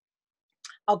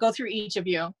 I'll go through each of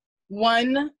you,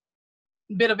 one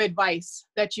bit of advice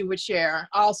that you would share.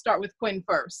 I'll start with Quinn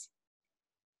first.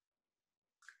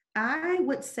 I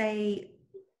would say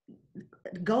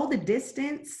go the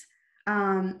distance.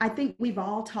 I think we've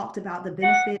all talked about the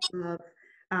benefit of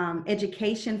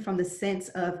education, from the sense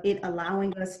of it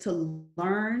allowing us to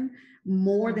learn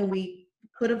more than we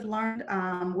could have learned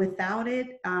without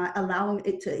it, allowing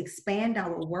it to expand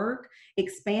our work,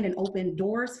 expand and open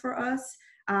doors for us.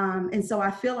 And so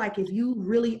I feel like if you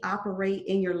really operate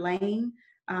in your lane,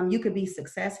 you could be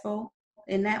successful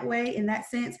in that way, in that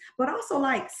sense, but also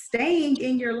like staying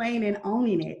in your lane and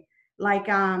owning it. Like,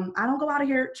 I don't go out of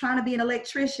here trying to be an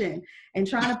electrician and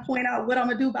trying to point out what I'm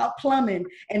gonna do about plumbing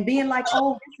and being like,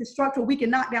 oh, this is structural, we can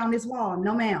knock down this wall.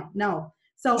 No, ma'am, no.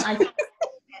 So I think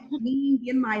being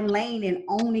in my lane and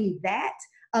owning that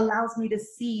allows me to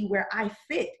see where I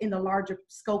fit in the larger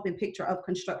scope and picture of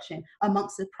construction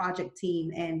amongst the project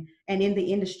team and in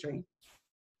the industry.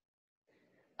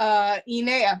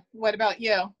 Eneia, what about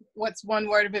you? What's one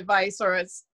word of advice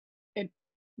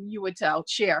you would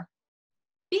share?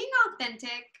 Being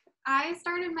authentic. I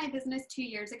started my business 2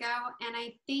 years ago, and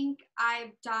I think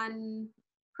I've done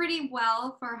pretty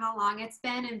well for how long it's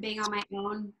been and being on my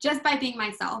own, just by being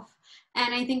myself.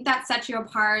 And I think that sets you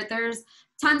apart. There's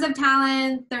tons of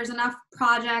talent. There's enough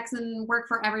projects and work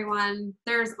for everyone.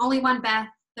 There's only one Beth.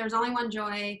 There's only one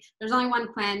Joy. There's only one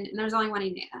Quinn, and there's only one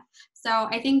Eneia. So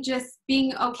I think just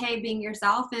being okay being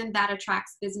yourself, and that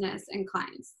attracts business and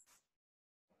clients.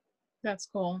 That's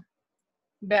cool.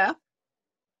 Beth?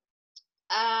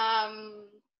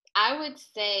 I would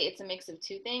say it's a mix of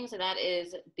two things, and that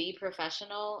is be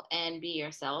professional and be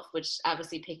yourself, which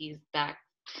obviously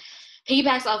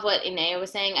piggybacks off what Eneia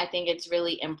was saying. I think it's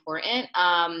really important.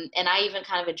 And I even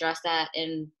kind of address that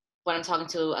when I'm talking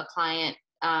to a client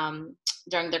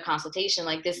during their consultation.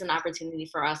 Like, this is an opportunity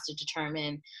for us to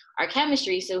determine our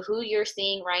chemistry. So who you're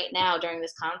seeing right now during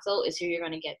this consult is who you're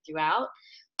going to get throughout.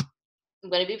 I'm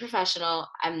going to be professional.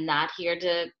 I'm not here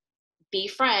to be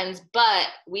friends, but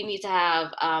we need to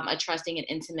have a trusting and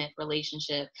intimate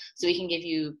relationship so we can give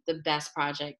you the best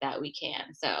project that we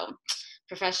can. So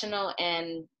professional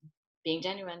and being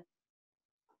genuine.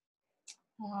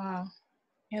 Wow.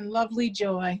 And lovely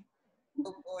Joy.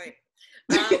 Oh boy.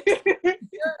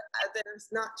 There's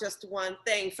not just one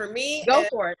thing. For me, go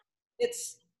for it.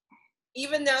 It's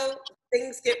even though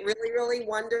things get really, really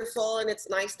wonderful and it's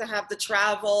nice to have the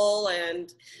travel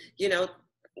and, you know,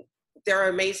 there are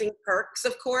amazing perks,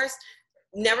 of course,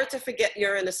 never to forget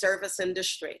you're in the service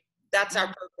industry. That's our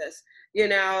purpose. You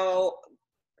know,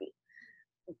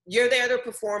 you're there to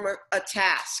perform a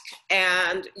task,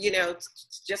 and, you know,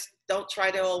 just don't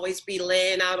try to always be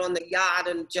laying out on the yacht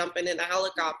and jumping in a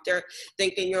helicopter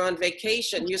thinking you're on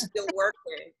vacation. You're still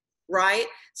working, right?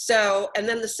 So, and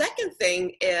then the second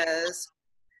thing is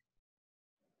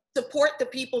support the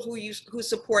people who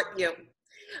support you.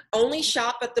 Only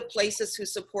shop at the places who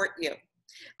support you.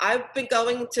 I've been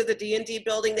going to the D&D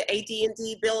building, the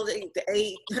AD&D building, the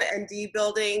A&D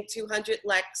building, 200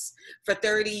 Lex for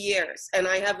 30 years. And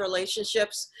I have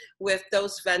relationships with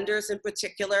those vendors in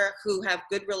particular who have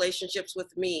good relationships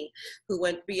with me, who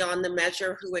went beyond the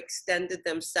measure, who extended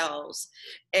themselves.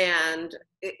 And,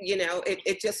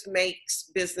 it just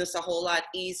makes business a whole lot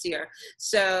easier.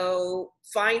 So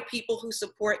find people who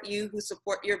support you, who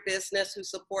support your business, who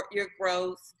support your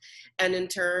growth. And in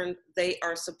turn, they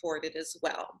are supported as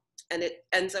well. And it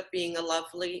ends up being a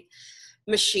lovely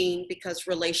machine because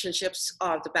relationships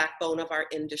are the backbone of our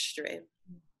industry.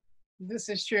 This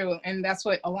is true. And that's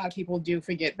what a lot of people do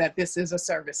forget, that this is a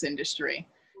service industry.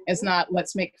 It's not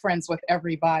let's make friends with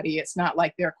everybody. It's not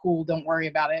like they're cool, don't worry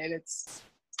about it. It's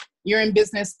you're in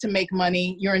business to make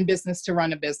money. You're in business to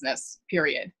run a business,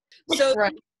 period. So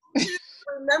right.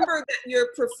 Remember that you're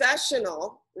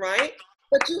professional, right?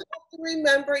 But you have to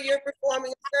remember you're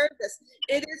performing a service.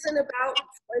 It isn't about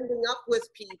ending up with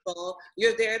people.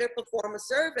 You're there to perform a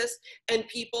service, and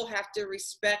people have to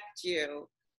respect you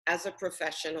as a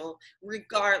professional,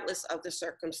 regardless of the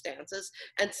circumstances.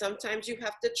 And sometimes you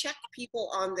have to check people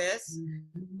on this,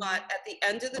 but at the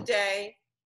end of the day,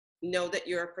 know that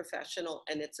you're a professional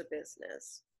and it's a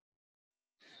business.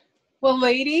 Well,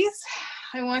 ladies,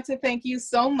 I want to thank you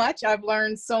so much. I've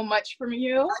learned so much from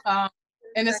you.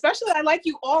 And especially, I like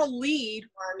you all lead.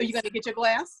 Are you going to get your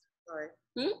glass? Sorry.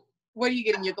 What are you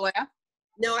getting, your glass?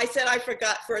 No, I said I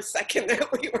forgot for a second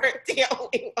that we weren't the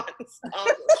only ones.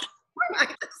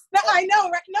 No, I know,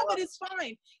 right? No, but it's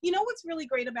fine. You know what's really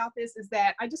great about this is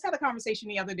that I just had a conversation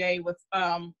the other day with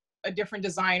a different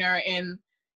designer, and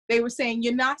they were saying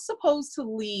you're not supposed to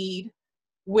lead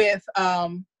with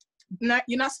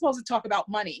you're not supposed to talk about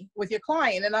money with your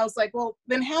client. And I was like, well,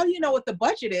 then how do you know what the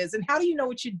budget is, and how do you know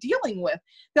what you're dealing with?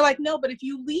 They're like, no, but if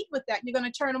you lead with that, you're going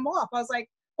to turn them off. I was like,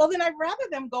 well, then I'd rather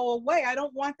them go away. I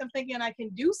don't want them thinking I can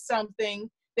do something.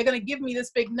 They're going to give me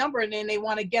this big number and then they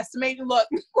want to guesstimate. Look,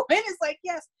 and it's like,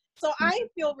 yes. So I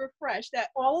feel refreshed that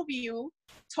all of you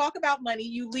talk about money,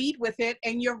 you lead with it,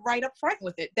 and you're right up front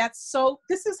with it.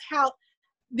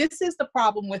 This is the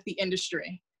problem with the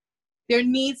industry. There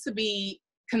needs to be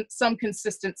some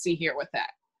consistency here with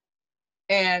that.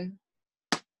 And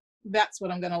that's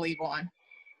what I'm going to leave on.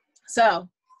 So,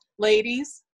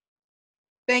 ladies,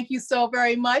 thank you so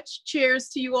very much. Cheers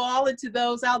to you all, and to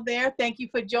those out there. Thank you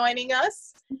for joining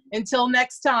us. Until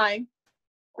next time.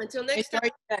 Until next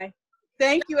time.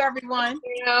 Thank you, everyone.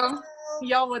 Thank you.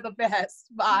 Y'all were the best.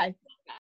 Bye.